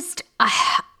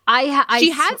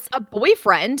 She has a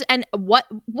boyfriend, and where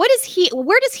does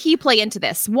he play into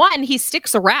this? One, he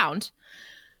sticks around.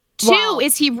 Two,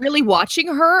 is he really watching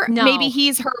her? No. Maybe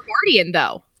he's her guardian,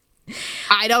 though.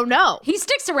 I don't know. He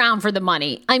sticks around for the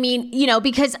money. I mean,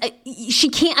 because she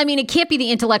can't. I mean, it can't be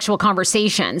the intellectual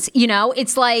conversations.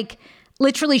 It's like.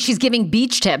 Literally, she's giving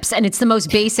beach tips, and it's the most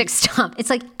basic stuff.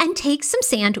 It's like, and take some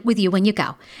sand with you when you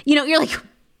go. You're like,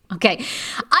 okay.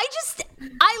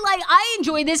 I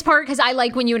enjoy this part because I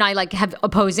like when you and I like have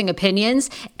opposing opinions.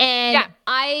 And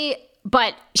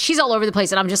but she's all over the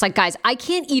place. And I'm just like, guys, I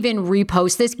can't even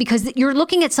repost this because you're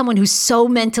looking at someone who's so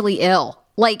mentally ill.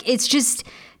 Like, it's just...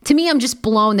 To me, I'm just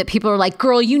blown that people are like,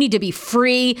 girl, you need to be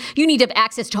free. You need to have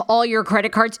access to all your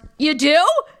credit cards. You do?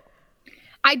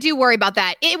 I do worry about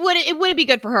that. It wouldn't be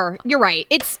good for her. You're right.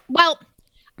 I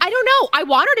don't know. I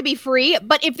want her to be free,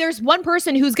 but if there's one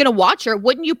person who's going to watch her,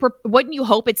 wouldn't you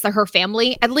hope it's her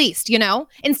family at least,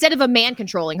 instead of a man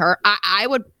controlling her? I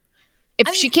would.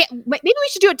 She can't, maybe we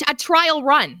should do a trial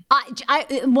run.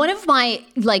 One of my,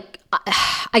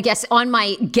 I guess on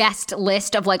my guest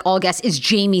list of all guests is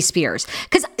Jamie Spears.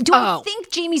 Because I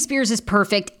think Jamie Spears is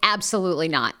perfect? Absolutely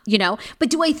not,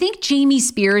 But do I think Jamie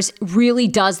Spears really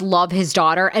does love his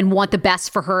daughter and want the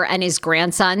best for her and his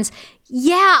grandsons?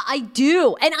 Yeah, I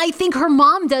do. And I think her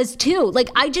mom does too.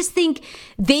 I just think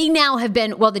they now have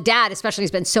been, the dad especially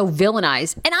has been so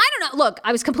villainized. And I don't know. Look,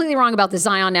 I was completely wrong about the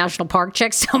Zion National Park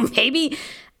chick. So maybe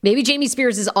Jamie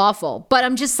Spears is awful. But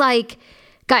I'm just like,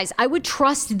 guys, I would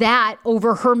trust that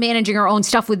over her managing her own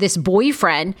stuff with this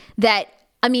boyfriend that,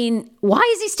 why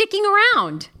is he sticking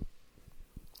around?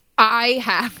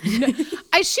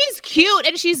 She's cute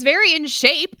and she's very in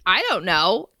shape. I don't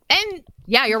know. And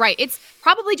yeah, you're right. It's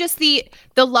probably just the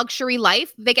luxury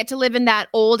life. They get to live in that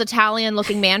old Italian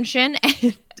looking mansion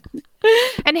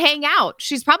and hang out.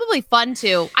 She's probably fun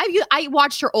too. I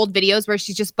watched her old videos where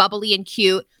she's just bubbly and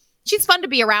cute. She's fun to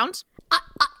be around.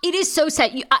 It is so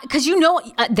sad because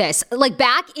this.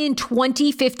 Back in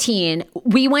 2015,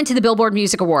 we went to the Billboard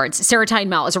Music Awards. Sarah Tyne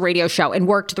Mel as a radio show and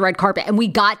worked the red carpet, and we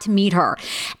got to meet her.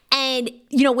 And,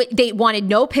 they wanted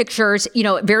no pictures,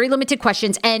 very limited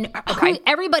questions. And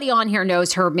everybody on here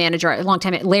knows her manager a long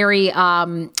time. Larry,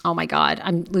 oh my God,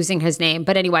 I'm losing his name.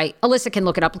 But anyway, Alyssa can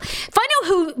look it up. Find out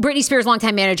who Britney Spears'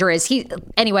 longtime manager is. He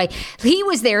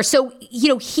was there. So,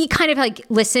 he kind of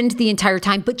listened the entire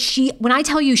time. But when I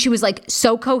tell you, she was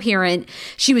so coherent,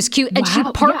 she was cute. And she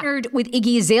partnered with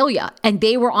Iggy Azalea and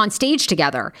they were on stage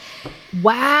together.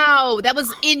 Wow. That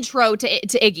was intro to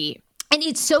Iggy. And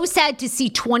it's so sad to see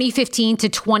 2015 to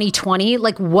 2020,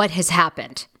 what has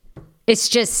happened. It's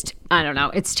just, I don't know.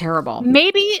 It's terrible.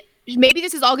 Maybe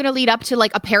this is all going to lead up to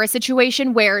a Paris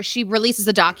situation where she releases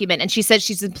a document and she says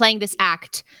she's been playing this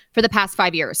act for the past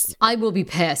 5 years. I will be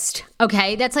pissed.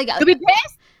 Okay. That's You'll be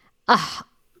pissed?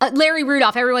 Larry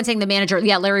Rudolph, everyone's saying the manager.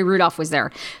 Yeah, Larry Rudolph was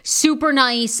there. Super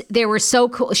nice. They were so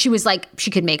cool. She was she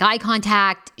could make eye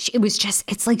contact.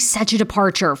 It's such a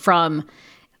departure from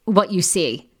what you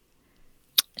see.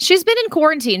 She's been in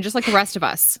quarantine just like the rest of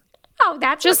us. Oh,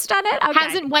 that's just done it? Okay.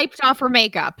 Hasn't wiped off her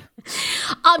makeup.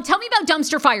 Tell me about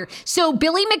Dumpster Fire. So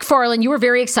Billy McFarland, you were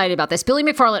very excited about this. Billy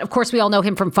McFarland, of course, we all know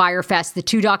him from Fyre Fest, the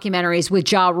 2 documentaries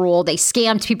with Ja Rule. They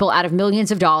scammed people out of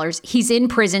millions of dollars. He's in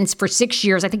prison for 6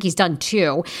 years. I think he's done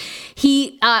 2.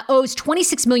 He owes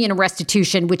 $26 million in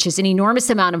restitution, which is an enormous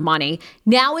amount of money.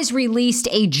 Now has released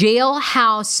a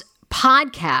jailhouse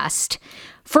podcast.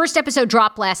 First episode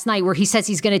dropped last night where he says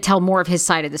he's going to tell more of his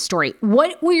side of the story.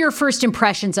 What were your first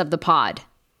impressions of the pod?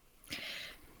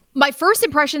 My first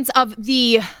impressions of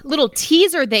the little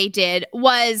teaser they did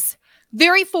was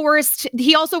very forced.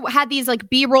 He also had these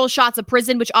B-roll shots of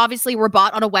prison, which obviously were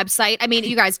bought on a website. I mean,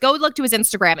 you guys go look to his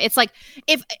Instagram. It's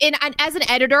as an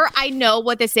editor, I know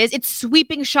what this is. It's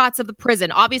sweeping shots of the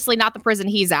prison, obviously not the prison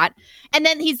he's at. And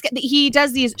then he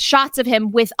does these shots of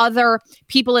him with other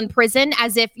people in prison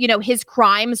as if, his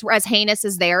crimes were as heinous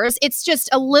as theirs. It's just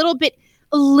a little bit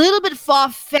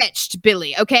far-fetched,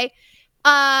 Billy. Okay.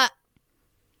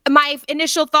 My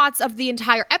initial thoughts of the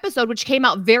entire episode, which came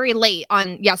out very late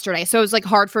on yesterday, so it was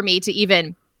hard for me to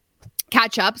even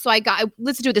catch up. So I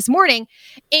listened to it this morning,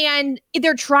 and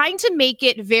they're trying to make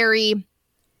it very,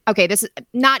 okay, this is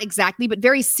not exactly, but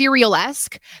very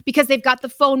serial-esque, because they've got the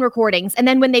phone recordings. And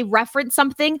then when they reference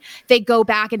something, they go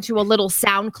back into a little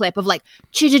sound clip of like,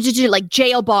 like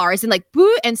jail bars and like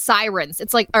boo and sirens.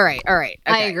 It's like, all right. Okay.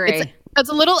 I agree. It's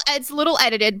a little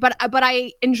edited, but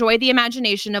I enjoy the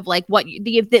imagination of like what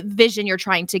the vision you're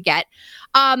trying to get.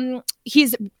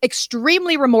 He's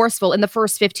extremely remorseful in the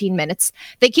first 15 minutes.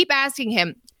 They keep asking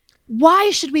him, why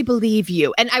should we believe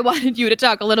you? And I wanted you to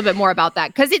talk a little bit more about that,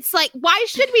 because it's like, why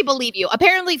should we believe you?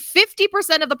 Apparently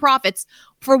 50% of the profits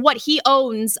for what he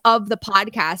owns of the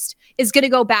podcast is going to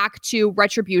go back to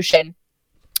retribution.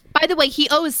 By the way, he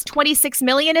owes $26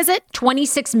 million, is it?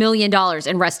 $26 million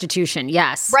in restitution,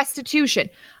 yes. Restitution.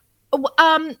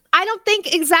 I don't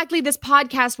think exactly this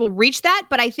podcast will reach that,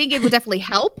 but I think it will definitely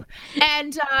help.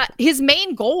 And his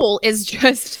main goal is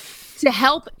just to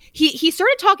help. He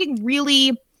started talking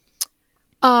really...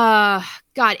 God,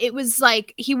 it was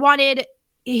like he wanted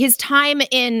his time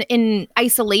in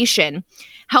isolation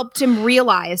helped him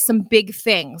realize some big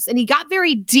things, and he got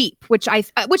very deep, which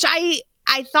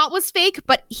I thought was fake,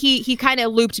 but he kind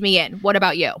of looped me in. What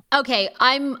about you? Okay,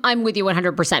 I'm with you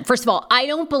 100%. First of all, I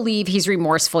don't believe he's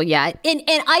remorseful yet. And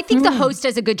I think the host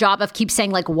does a good job of keep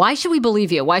saying like, why should we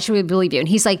believe you? Why should we believe you? And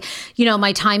he's like,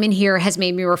 my time in here has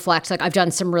made me reflect. Like I've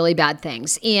done some really bad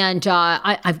things, and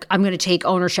I'm going to take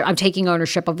ownership. I'm taking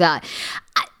ownership of that.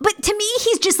 But to me,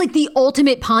 he's just like the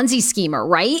ultimate Ponzi schemer,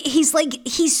 right?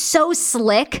 He's so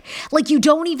slick. Like you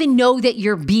don't even know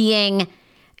you're being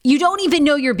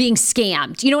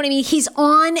scammed. You know what I mean? He's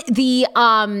on the,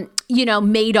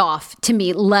 Madoff to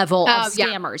me level of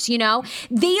scammers,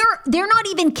 They're not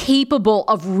even capable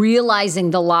of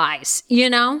realizing the lies,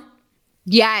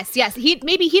 Yes.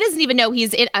 Maybe he doesn't even know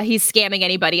he's scamming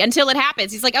anybody until it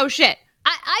happens. He's like, oh shit.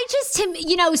 I just,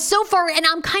 so far, and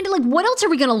I'm kind of like, what else are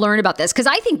we going to learn about this? Because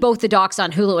I think both the docs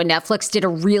on Hulu and Netflix did a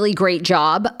really great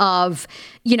job of,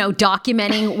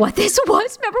 documenting what this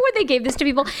was. Remember when they gave this to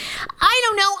people? I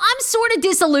don't know. I'm sort of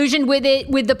disillusioned with it,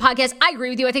 with the podcast. I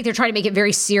agree with you. I think they're trying to make it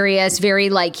very serious,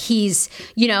 very like he's,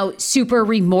 super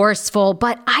remorseful.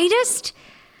 But I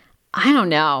don't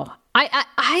know.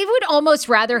 I would almost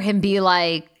rather him be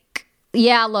like,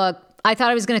 yeah, look, I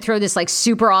thought I was going to throw this like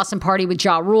super awesome party with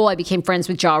Ja Rule. I became friends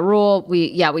with Ja Rule.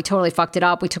 We totally fucked it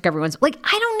up. We took everyone's I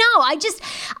don't know. I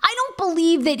don't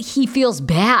believe that he feels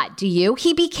bad. Do you?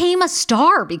 He became a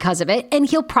star because of it, and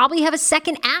he'll probably have a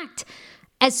second act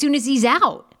as soon as he's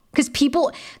out, because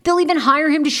they'll even hire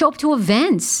him to show up to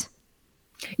events.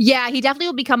 Yeah, he definitely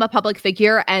will become a public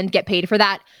figure and get paid for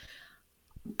that.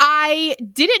 I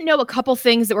didn't know a couple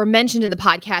things that were mentioned in the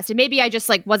podcast, and maybe I just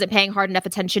wasn't paying hard enough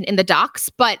attention in the docs,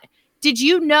 but did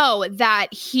you know that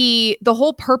the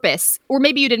whole purpose, or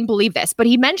maybe you didn't believe this, but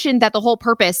he mentioned that the whole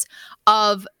purpose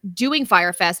of doing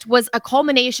Fyre Fest was a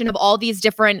culmination of all these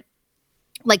different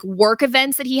work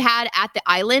events that he had at the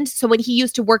island. So when he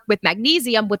used to work with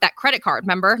Magnesium with that credit card,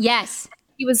 remember? Yes.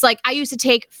 He was like, I used to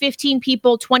take 15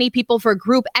 people, 20 people for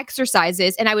group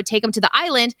exercises, and I would take them to the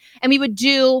island, and we would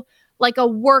do a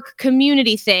work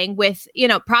community thing with,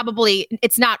 probably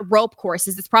it's not rope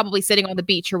courses. It's probably sitting on the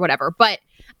beach or whatever. But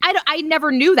I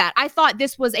never knew that. I thought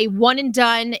this was a one and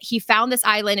done. He found this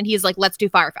island and he's like, let's do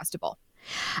Fyre Festival.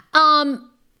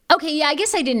 Okay, yeah, I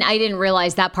guess I didn't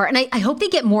realize that part. And I hope they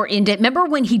get more into it. Remember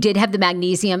when he did have the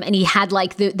Magnesium and he had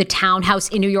the townhouse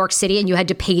in New York City and you had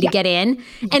to pay to get in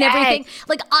and everything?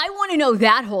 I want to know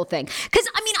that whole thing. Because,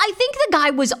 I think the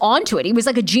guy was onto it. He was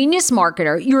like a genius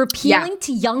marketer. You're appealing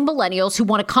to young millennials who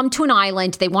want to come to an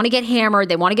island. They want to get hammered.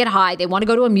 They want to get high. They want to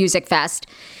go to a music fest.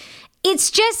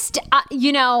 It's just,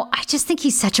 I just think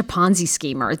he's such a Ponzi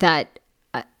schemer that...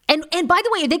 And by the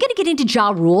way, are they going to get into Ja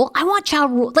Rule? I want Ja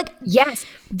Rule. Yes,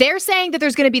 they're saying that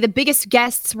there's going to be the biggest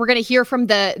guests. We're going to hear from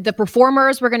the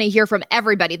performers. We're going to hear from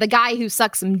everybody. The guy who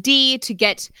sucks some D to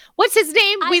get, what's his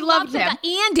name? We loved him.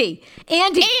 Andy.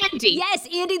 Yes,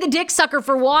 Andy the dick sucker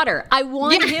for water. I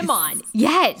want him on.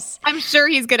 Yes. I'm sure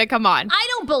he's going to come on. I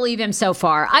don't believe him so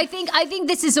far. I think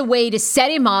this is a way to set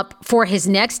him up for his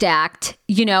next act,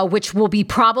 which will be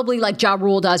probably like Ja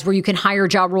Rule does, where you can hire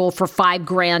Ja Rule for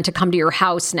 $5,000 to come to your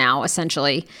house now,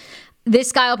 essentially.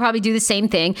 This guy will probably do the same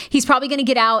thing. He's probably going to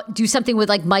get out, do something with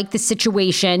Mike the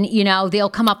Situation. They'll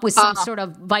come up with some sort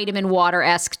of vitamin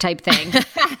water-esque type thing.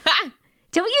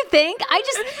 Don't you think? I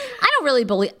don't really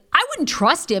believe, I wouldn't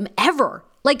trust him ever.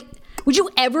 Would you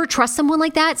ever trust someone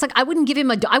like that? It's I wouldn't give him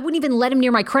I wouldn't even let him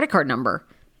near my credit card number.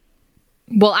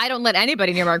 Well, I don't let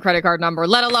anybody near my credit card number,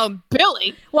 let alone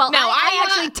Billy. Well, no, I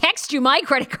actually text you my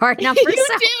credit card number. You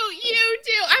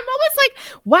do. I'm almost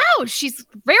like, wow, she's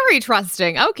very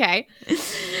trusting. Okay.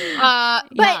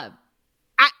 But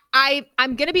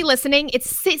I'm going to be listening. It's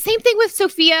same thing with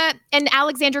Sophia and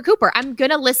Alexandra Cooper. I'm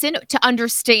going to listen to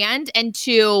understand and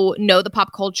to know the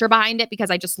pop culture behind it because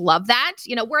I just love that.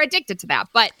 We're addicted to that.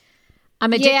 But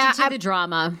I'm addicted to the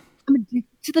drama. I'm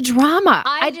addicted to the drama.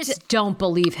 I just don't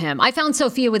believe him. I found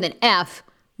Sophia with an F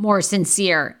more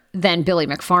sincere than Billy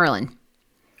McFarland.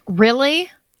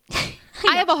 Really?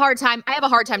 I have a hard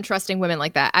time trusting women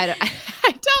like that. I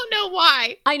don't know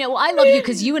why. I know. I love you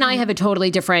because you and I have a totally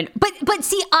different. But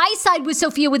see, I side with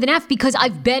Sophia with an F because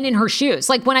I've been in her shoes.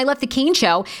 Like when I left the Kane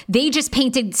show, they just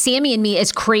painted Sammy and me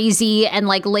as crazy and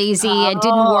like lazy and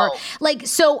didn't work. Like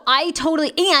so, I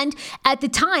totally. And at the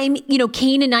time,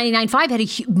 Kane and 99.5 had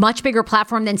a much bigger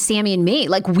platform than Sammy and me.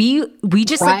 Like we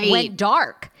just like went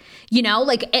dark.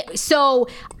 So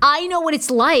I know what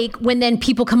it's like when then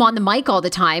people come on the mic all the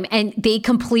time and they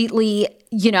completely,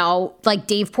 like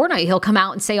Dave Portnoy, he'll come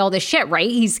out and say all this shit, right?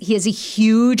 He has a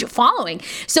huge following.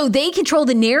 So they control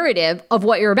the narrative of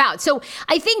what you're about. So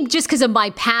I think just because of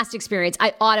my past experience,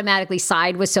 I automatically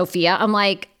side with Sophia. I'm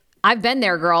like, I've been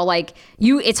there, girl. Like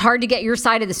it's hard to get your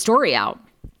side of the story out.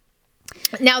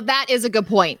 Now that is a good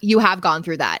point. You have gone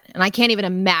through that and I can't even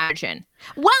imagine.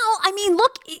 Well, I mean,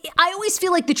 look, I always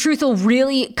feel like the truth will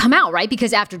really come out, right?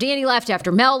 Because after Danny left,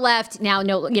 after Mel left, now,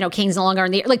 Kane's no longer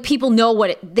in the, like people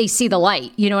know they see the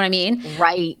light. You know what I mean?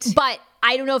 Right. But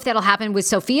I don't know if that'll happen with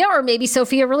Sophia or maybe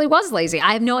Sophia really was lazy.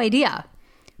 I have no idea.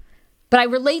 But I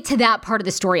relate to that part of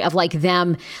the story of like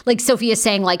them, like Sophia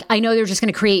saying like, I know they're just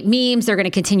going to create memes. They're going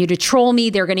to continue to troll me.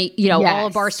 They're going to, yes. All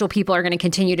of Barstool people are going to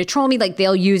continue to troll me. Like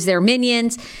they'll use their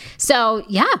minions. So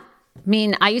yeah. I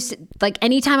mean, I used to, like,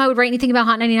 anytime I would write anything about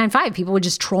Hot 99.5, people would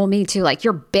just troll me too. Like,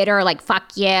 you're bitter, like,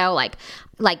 fuck you,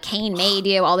 like Kane made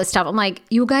you, all this stuff. I'm like,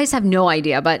 you guys have no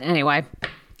idea. But anyway.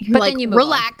 But like, then you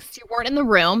relax. You weren't in the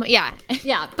room. Yeah.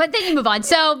 Yeah. But then you move on.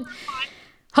 So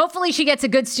hopefully she gets a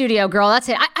good studio, girl. That's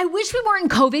it. I wish we weren't in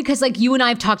COVID because, like, you and I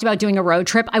have talked about doing a road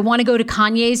trip. I want to go to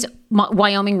Kanye's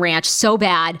Wyoming ranch so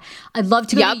bad. I'd love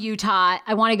to go to Utah.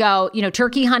 I want to go,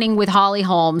 turkey hunting with Holly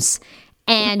Holmes.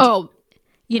 And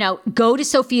go to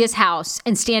Sophia's house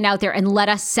and stand out there and let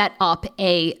us set up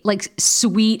a like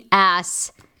sweet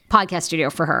ass podcast studio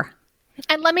for her.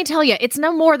 And let me tell you, it's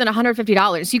no more than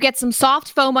 $150. You get some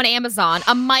soft foam on Amazon,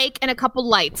 a mic and a couple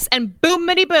lights, and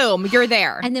boom-ity boom, you're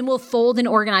there. And then we'll fold and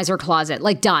organize our closet.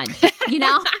 Like done.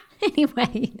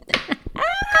 Anyway.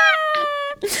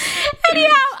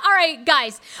 Anyhow, all right,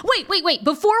 guys. Wait.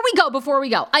 Before we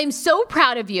go. I'm so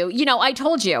proud of you. I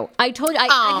told you. I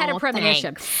had a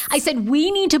premonition. Thanks. I said we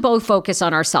need to both focus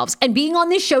on ourselves. And being on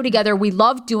this show together, we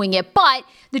love doing it. But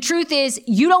the truth is,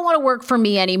 you don't want to work for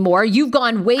me anymore. You've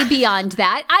gone way beyond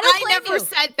that. I never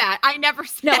said that.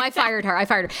 No, I fired her.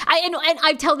 And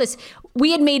I tell this.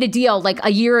 We had made a deal like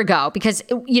a year ago because,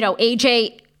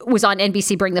 AJ was on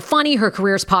NBC Bring the Funny. Her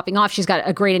career's popping off. She's got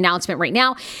a great announcement right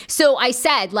now. So I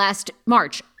said last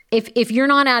March, if you're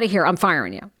not out of here, I'm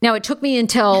firing you. Now it took me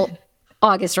until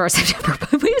August or September,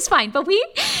 but it was fine. But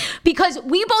because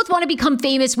we both want to become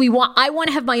famous. I want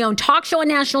to have my own talk show on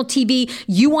national TV.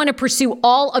 You want to pursue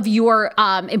all of your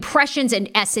impressions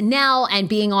and SNL and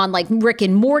being on like Rick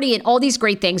and Morty and all these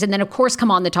great things. And then of course come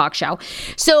on the talk show.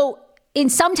 So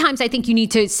sometimes I think you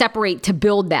need to separate to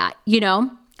build that,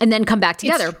 and then come back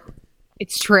together.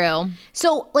 It's true.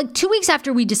 So like 2 weeks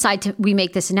after we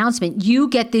make this announcement, you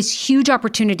get this huge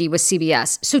opportunity with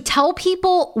CBS. So tell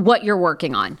people what you're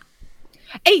working on.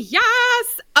 Yes.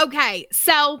 Okay.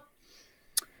 So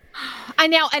I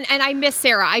know, and I miss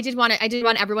Sarah. I did want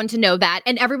everyone to know that.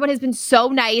 And everyone has been so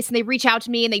nice and they reach out to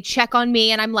me and they check on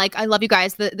me. And I'm like, I love you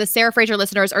guys. The Sarah Fraser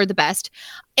listeners are the best.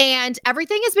 And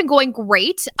everything has been going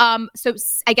great. So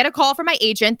I get a call from my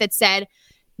agent that said,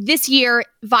 this year,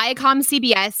 Viacom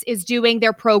CBS is doing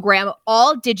their program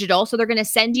all digital. So they're going to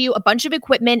send you a bunch of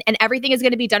equipment and everything is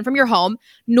going to be done from your home.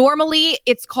 Normally,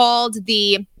 it's called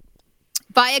the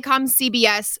Viacom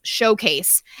CBS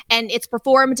Showcase, and it's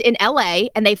performed in LA,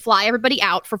 and they fly everybody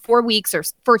out for 4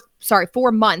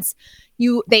 months.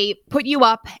 They put you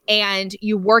up and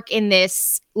you work in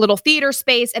this little theater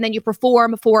space, and then you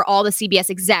perform for all the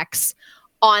CBS execs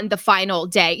on the final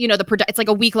day. It's like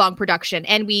a week-long production.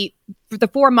 And for the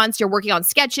 4 months, you're working on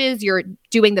sketches, you're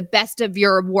doing the best of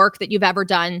your work that you've ever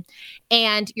done.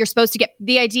 And you're supposed to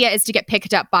the idea is to get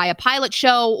picked up by a pilot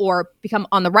show or become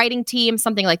on the writing team,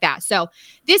 something like that. So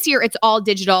this year, it's all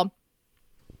digital.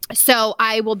 So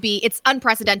it's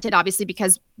unprecedented, obviously,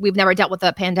 because we've never dealt with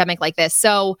a pandemic like this.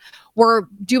 So we're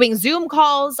doing Zoom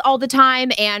calls all the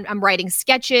time, and I'm writing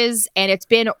sketches, and it's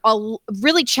been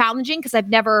really challenging because I've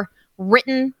never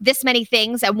written this many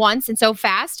things at once and so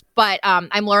fast, but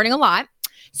I'm learning a lot.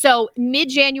 So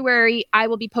mid-January, I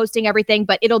will be posting everything,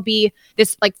 but it'll be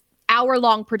this like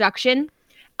hour-long production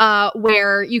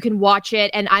where you can watch it,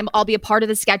 and I'll be a part of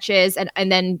the sketches,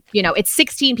 and then, you know, it's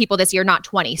 16 people this year, not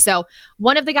 20. So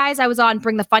one of the guys I was on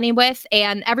Bring the Funny with,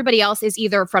 and everybody else is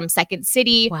either from Second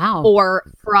City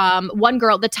or from one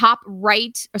girl, the top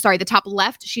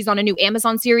left, she's on a new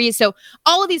Amazon series. So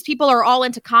all of these people are all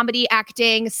into comedy,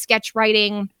 acting, sketch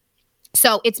writing.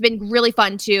 So it's been really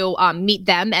fun to meet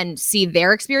them and see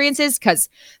their experiences, because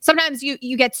sometimes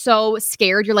you get so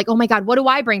scared. You're like, oh my God, what do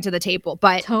I bring to the table?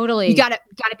 But totally, you gotta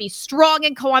be strong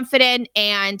and confident.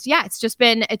 And yeah,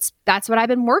 that's what I've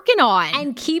been working on.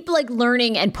 And keep like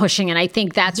learning and pushing. And I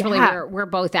think that's really where we're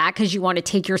both at, because you want to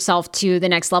take yourself to the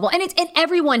next level. And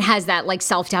everyone has that like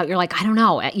self-doubt. You're like, I don't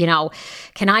know, you know,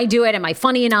 can I do it? Am I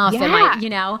funny enough? Am I, you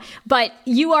know, but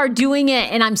you are doing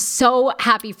it, and I'm so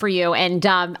happy for you. And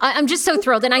I'm just so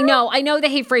thrilled. And I know the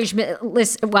Hey Frasier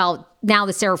list. Well, now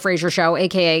the Sarah Fraser Show,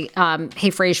 aka Hey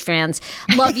Frasier fans,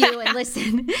 love you and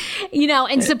listen, you know,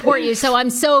 and support you. So I'm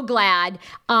so glad.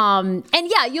 And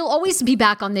yeah, you'll always be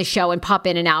back on this show and pop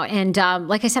in and out. And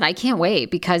like I said, I can't wait,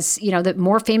 because you know, the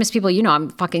more famous people, you know, I'm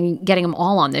fucking getting them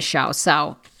all on this show.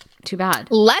 So too bad.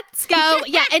 Let's go.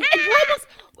 Yeah, and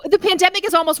the pandemic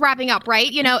is almost wrapping up,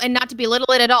 right? You know, and not to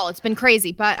belittle it at all. It's been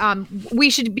crazy, but we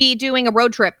should be doing a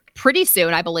road trip pretty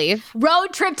soon, I believe. Road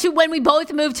trip to when we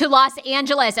both move to Los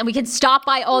Angeles, and we can stop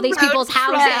by all these people's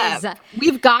houses.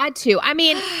 We've got to. I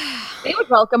mean, they would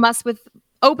welcome us with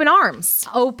open arms.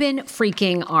 Open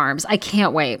freaking arms. I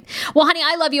can't wait. Well, honey,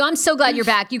 I love you. I'm so glad you're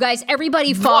back. You guys,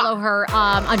 everybody follow her.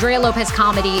 Andrea Lopez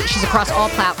Comedy. She's across all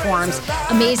platforms.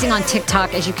 Amazing on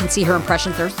TikTok. As you can see, her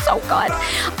impressions are so good.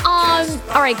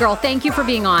 All right, girl. Thank you for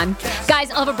being on.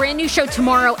 Guys, I'll have a brand new show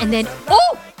tomorrow. And then,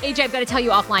 AJ, I've got to tell you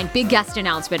offline, big guest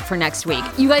announcement for next week.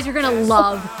 You guys are going to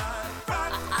love...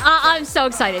 I'm so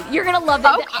excited. You're going to love it.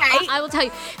 Okay. I will tell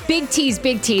you. Big tease.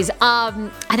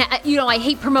 And I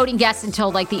hate promoting guests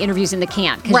until like the interview's in the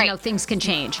can, because you know, things can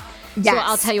change. Yes. So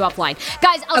I'll tell you offline.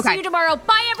 Guys, I'll see you tomorrow.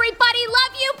 Bye, everybody.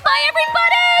 Love you. Bye,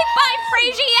 everybody. Bye,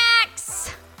 Frasiacs.